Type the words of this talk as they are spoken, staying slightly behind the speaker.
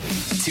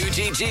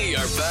2GG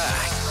are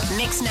back.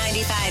 Mix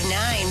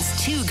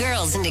 95.9's Two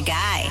Girls and a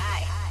Guy.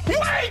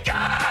 Wake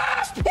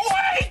up!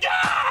 Wake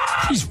up!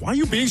 Jeez, why are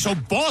you being so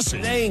bossy?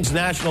 Today's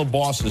National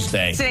Bosses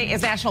Day. Today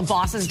is National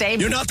Bosses Day.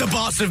 You're not the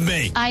boss of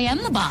me. I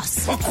am the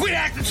boss. Well, quit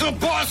acting so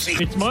bossy.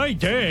 It's my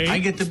day. I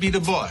get to be the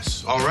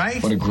boss, all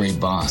right? What a great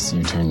boss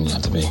you turned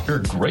out to be. You're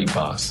a great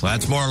boss.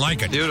 That's more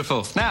like it.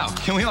 Beautiful. Now,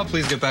 can we all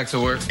please get back to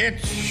work?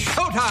 It's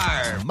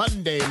showtime.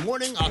 Monday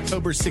morning,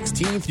 October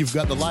 16th. You've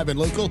got the Live and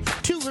Local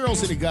Two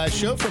Girls and a Guy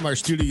show from our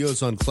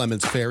studios on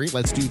Clements Ferry.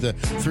 Let's do the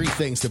three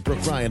things that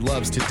Brooke Ryan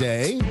loves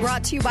today.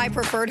 Brought to you by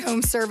Preferred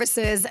Home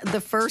Services. The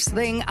first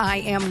thing I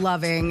am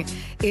loving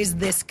is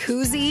this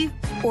koozie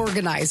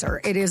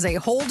organizer. It is a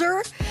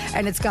holder,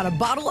 and it's got a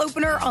bottle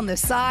opener on the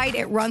side.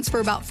 It runs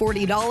for about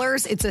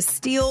 $40. It's a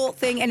steel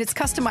thing, and it's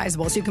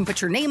customizable, so you can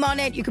put your name on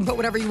it. You can put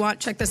whatever you want.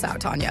 Check this out,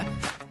 Tanya.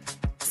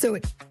 So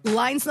it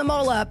lines them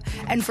all up,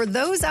 and for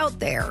those out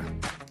there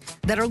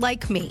that are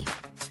like me,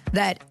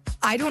 that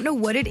I don't know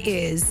what it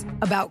is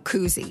about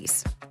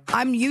koozies.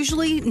 I'm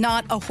usually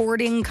not a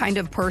hoarding kind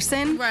of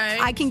person. Right.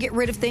 I can get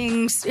rid of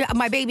things.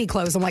 My baby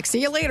clothes, I'm like,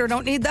 see you later,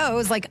 don't need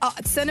those. Like,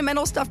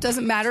 sentimental stuff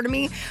doesn't matter to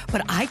me,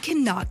 but I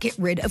cannot get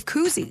rid of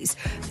koozies.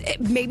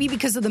 Maybe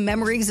because of the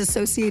memories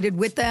associated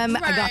with them.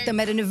 Right. I got them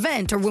at an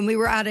event or when we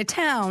were out of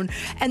town.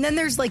 And then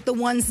there's like the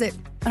ones that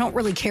I don't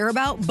really care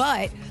about,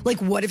 but like,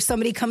 what if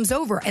somebody comes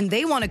over and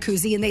they want a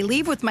koozie and they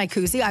leave with my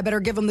koozie? I better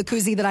give them the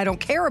koozie that I don't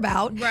care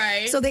about.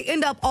 Right. So they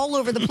end up all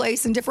over the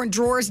place in different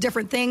drawers,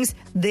 different things.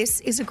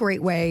 This is a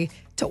great way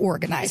to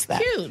organize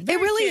that. Cute. Very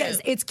It really cute.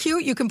 is. It's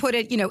cute. You can put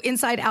it,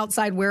 inside,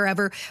 outside,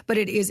 wherever, but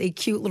it is a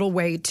cute little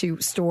way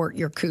to store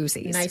your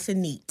koozies. Nice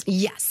and neat.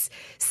 Yes.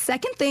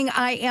 Second thing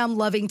I am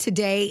loving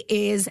today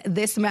is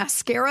this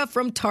mascara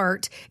from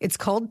Tarte. It's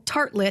called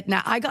Tartlet.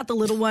 Now, I got the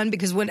little one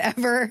because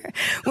whenever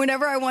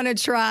I want to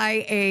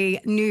try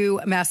a new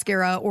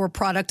mascara or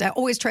product, I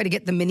always try to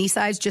get the mini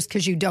size just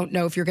because you don't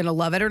know if you're going to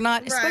love it or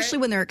not, especially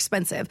when they're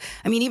expensive.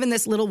 I mean, even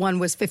this little one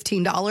was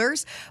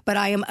 $15, but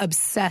I am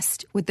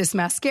obsessed with this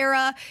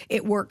mascara.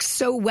 It works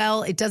so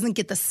well. It doesn't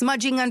get the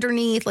smudging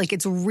underneath. Like,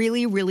 it's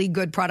really, really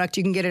good product.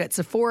 You can get it at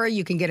Sephora.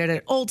 You can get it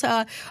at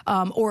Ulta.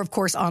 Or, of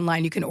course,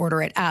 online. You can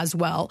order it as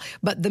well.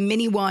 But the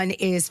mini one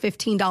is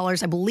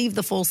 $15. I believe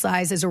the full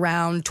size is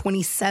around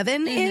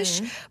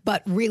 $27-ish.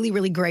 But really,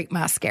 really great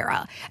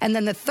mascara. And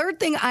then the third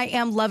thing I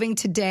am loving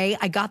today,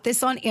 I got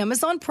this on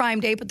Amazon Prime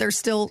Day, but they're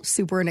still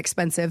super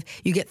inexpensive.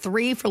 You get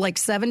 3 for like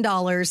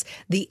 $7.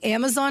 The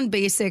Amazon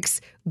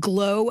Basics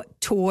Glow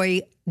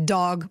Toy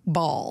Dog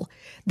Ball.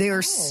 They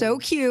are so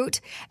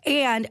cute.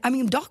 And I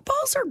mean, dog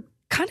balls are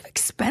kind of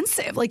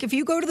expensive. Like, if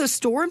you go to the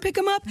store and pick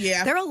them up,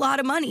 they're a lot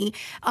of money.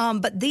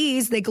 But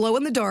these, they glow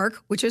in the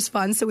dark, which is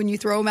fun. So when you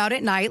throw them out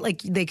at night,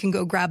 like, they can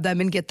go grab them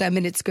and get them,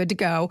 and it's good to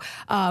go.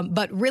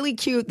 But really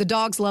cute. The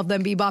dogs love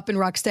them. Bebop and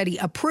Rocksteady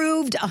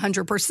approved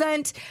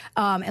 100%.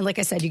 And like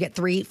I said, you get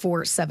 3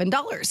 for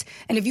 $7.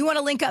 And if you want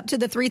to link up to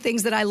the 3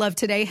 things that I love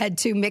today, head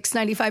to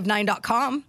mix959.com.